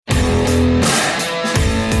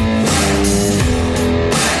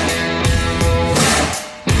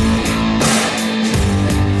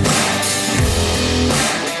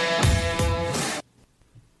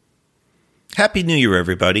Happy New Year,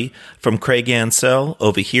 everybody, from Craig Ansell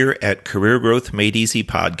over here at Career Growth Made Easy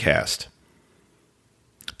podcast.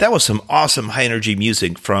 That was some awesome high-energy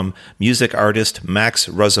music from music artist Max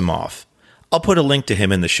Razumov. I'll put a link to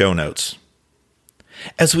him in the show notes.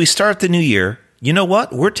 As we start the new year, you know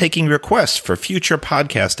what? We're taking requests for future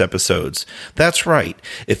podcast episodes. That's right.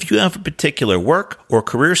 If you have a particular work or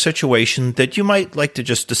career situation that you might like to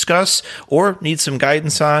just discuss or need some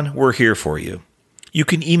guidance on, we're here for you. You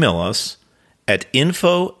can email us at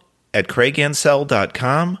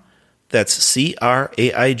info@craigansell.com. That's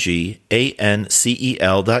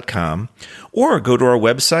CRAIGANCEL.com. Or go to our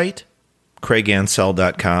website,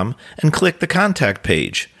 craigansell.com, and click the contact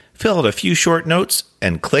page. Fill out a few short notes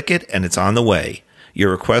and click it, and it's on the way.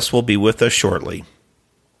 Your request will be with us shortly.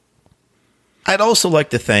 I'd also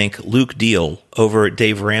like to thank Luke Deal over at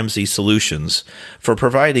Dave Ramsey Solutions for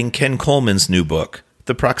providing Ken Coleman's new book,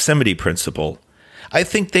 The Proximity Principle. I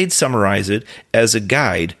think they'd summarize it as a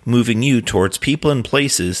guide moving you towards people and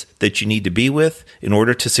places that you need to be with in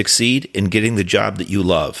order to succeed in getting the job that you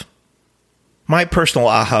love. My personal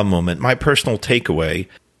aha moment, my personal takeaway,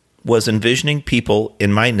 was envisioning people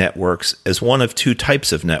in my networks as one of two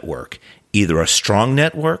types of network, either a strong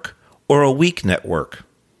network or a weak network.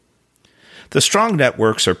 The strong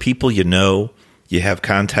networks are people you know, you have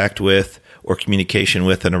contact with, or communication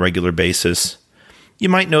with on a regular basis. You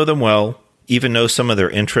might know them well, even know some of their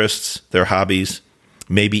interests, their hobbies,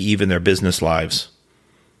 maybe even their business lives.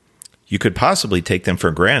 You could possibly take them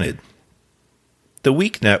for granted. The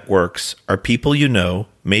weak networks are people you know,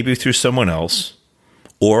 maybe through someone else,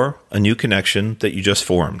 or a new connection that you just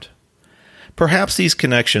formed. Perhaps these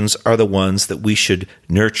connections are the ones that we should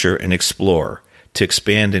nurture and explore to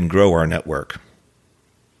expand and grow our network.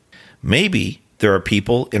 Maybe there are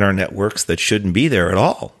people in our networks that shouldn't be there at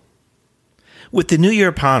all. With the new year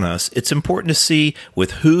upon us, it's important to see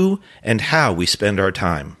with who and how we spend our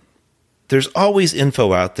time. There's always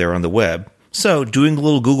info out there on the web, so doing a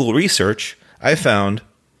little Google research, I found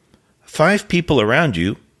 5 people around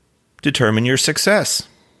you determine your success.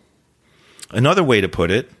 Another way to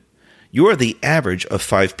put it, you're the average of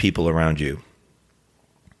 5 people around you.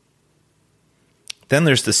 Then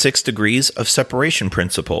there's the 6 degrees of separation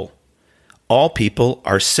principle. All people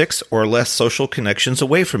are 6 or less social connections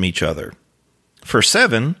away from each other. For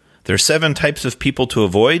 7, there's 7 types of people to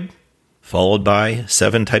avoid, followed by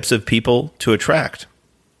 7 types of people to attract.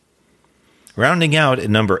 Rounding out at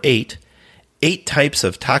number 8, 8 types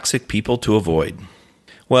of toxic people to avoid.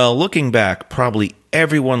 Well, looking back, probably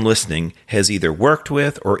everyone listening has either worked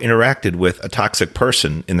with or interacted with a toxic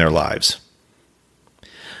person in their lives.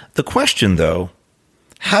 The question, though,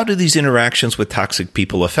 how do these interactions with toxic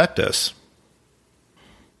people affect us?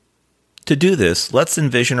 To do this, let's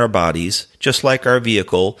envision our bodies, just like our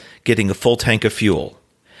vehicle, getting a full tank of fuel.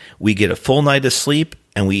 We get a full night of sleep,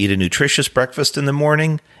 and we eat a nutritious breakfast in the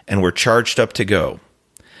morning, and we're charged up to go.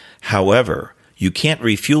 However, you can't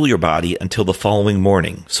refuel your body until the following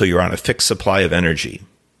morning, so you're on a fixed supply of energy.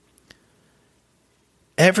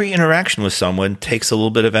 Every interaction with someone takes a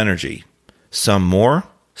little bit of energy, some more,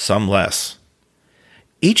 some less.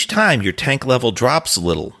 Each time your tank level drops a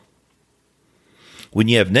little. When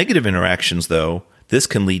you have negative interactions, though, this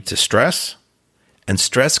can lead to stress, and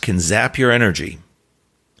stress can zap your energy.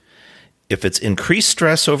 If it's increased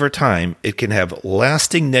stress over time, it can have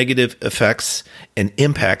lasting negative effects and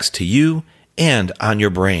impacts to you and on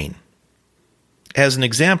your brain. As an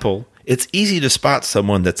example, it's easy to spot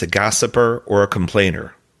someone that's a gossiper or a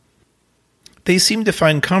complainer. They seem to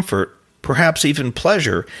find comfort, perhaps even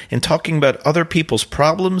pleasure, in talking about other people's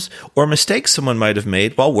problems or mistakes someone might have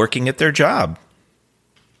made while working at their job.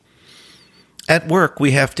 At work,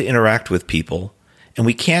 we have to interact with people, and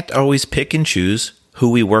we can't always pick and choose who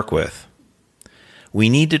we work with. We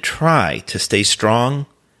need to try to stay strong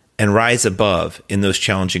and rise above in those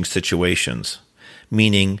challenging situations,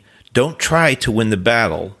 meaning don't try to win the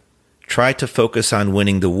battle, try to focus on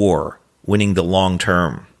winning the war, winning the long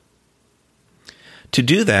term. To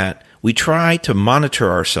do that, we try to monitor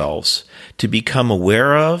ourselves, to become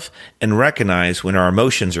aware of and recognize when our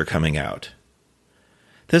emotions are coming out.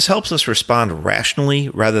 This helps us respond rationally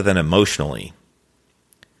rather than emotionally.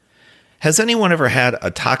 Has anyone ever had a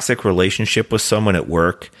toxic relationship with someone at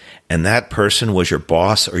work, and that person was your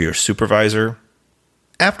boss or your supervisor?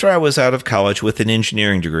 After I was out of college with an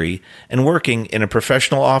engineering degree and working in a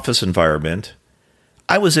professional office environment,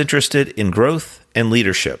 I was interested in growth and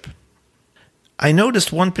leadership. I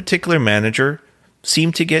noticed one particular manager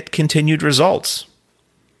seemed to get continued results.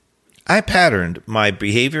 I patterned my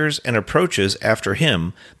behaviors and approaches after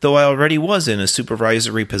him, though I already was in a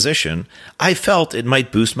supervisory position. I felt it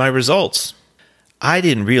might boost my results. I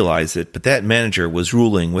didn't realize it, but that manager was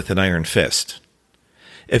ruling with an iron fist.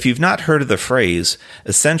 If you've not heard of the phrase,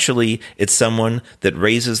 essentially it's someone that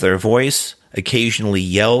raises their voice, occasionally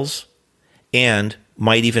yells, and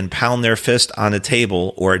might even pound their fist on a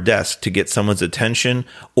table or a desk to get someone's attention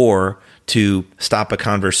or to stop a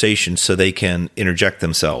conversation so they can interject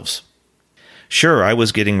themselves. Sure, I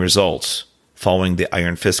was getting results following the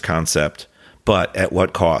iron fist concept, but at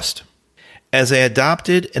what cost? As I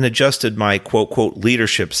adopted and adjusted my quote-quote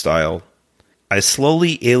leadership style, I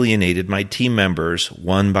slowly alienated my team members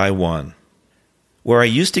one by one. Where I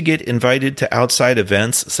used to get invited to outside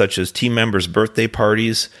events such as team members' birthday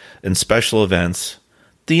parties and special events,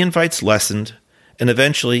 the invites lessened and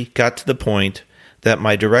eventually got to the point that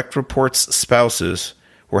my direct reports' spouses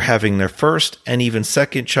were having their first and even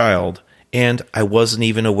second child, and I wasn't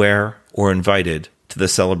even aware or invited to the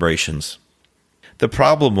celebrations. The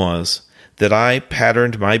problem was that I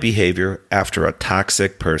patterned my behavior after a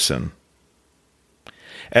toxic person.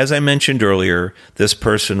 As I mentioned earlier, this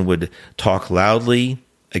person would talk loudly,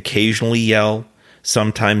 occasionally yell,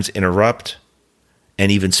 sometimes interrupt,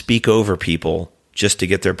 and even speak over people just to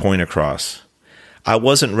get their point across. I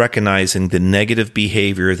wasn't recognizing the negative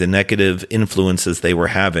behavior, the negative influences they were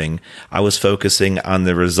having. I was focusing on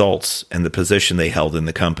the results and the position they held in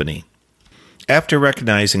the company. After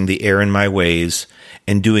recognizing the error in my ways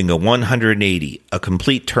and doing a 180, a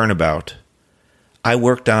complete turnabout, I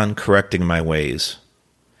worked on correcting my ways.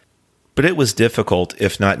 But it was difficult,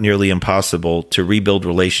 if not nearly impossible, to rebuild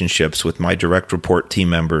relationships with my direct report team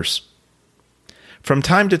members. From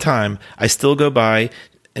time to time, I still go by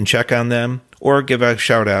and check on them or give a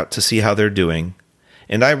shout out to see how they're doing.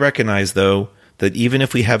 And I recognize, though, that even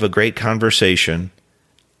if we have a great conversation,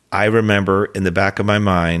 I remember in the back of my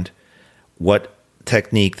mind what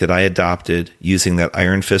technique that I adopted using that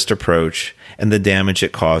iron fist approach and the damage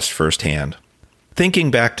it caused firsthand.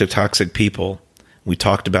 Thinking back to toxic people, we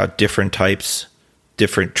talked about different types,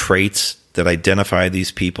 different traits that identify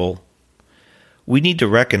these people. We need to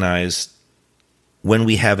recognize when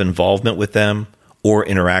we have involvement with them or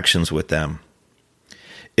interactions with them.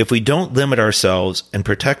 If we don't limit ourselves and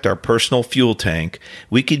protect our personal fuel tank,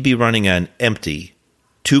 we could be running on empty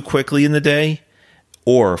too quickly in the day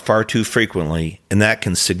or far too frequently, and that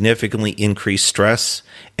can significantly increase stress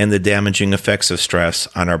and the damaging effects of stress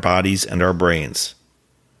on our bodies and our brains.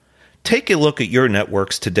 Take a look at your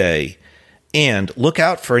networks today and look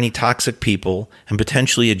out for any toxic people and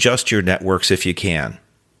potentially adjust your networks if you can.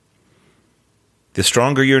 The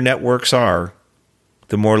stronger your networks are,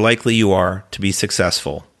 the more likely you are to be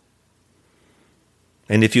successful.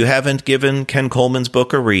 And if you haven't given Ken Coleman's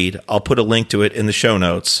book a read, I'll put a link to it in the show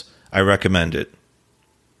notes. I recommend it.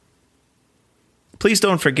 Please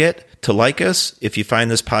don't forget to like us if you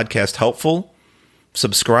find this podcast helpful,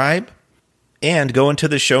 subscribe, and go into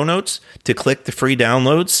the show notes to click the free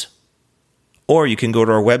downloads. Or you can go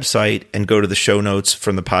to our website and go to the show notes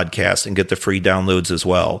from the podcast and get the free downloads as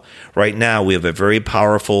well. Right now, we have a very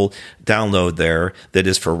powerful download there that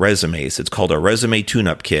is for resumes. It's called our Resume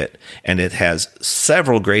Tune-Up Kit, and it has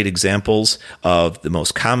several great examples of the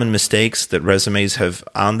most common mistakes that resumes have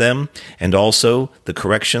on them, and also the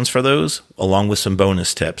corrections for those, along with some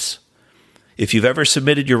bonus tips. If you've ever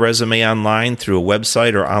submitted your resume online through a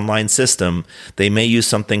website or online system, they may use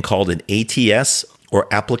something called an ATS, or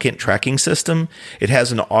applicant tracking system. It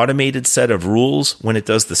has an automated set of rules when it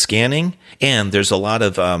does the scanning, and there's a lot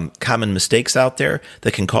of common mistakes out there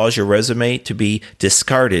that can cause your resume to be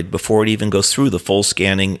discarded before it even goes through the full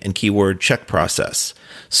scanning and keyword check process.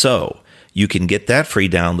 So you can get that free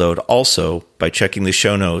download also by checking the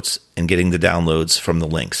show notes and getting the downloads from the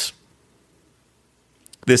links.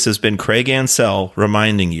 This has been Craig Ansell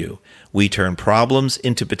reminding you, we turn problems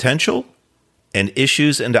into potential and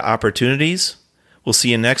issues into opportunities. We'll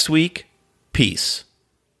see you next week. Peace.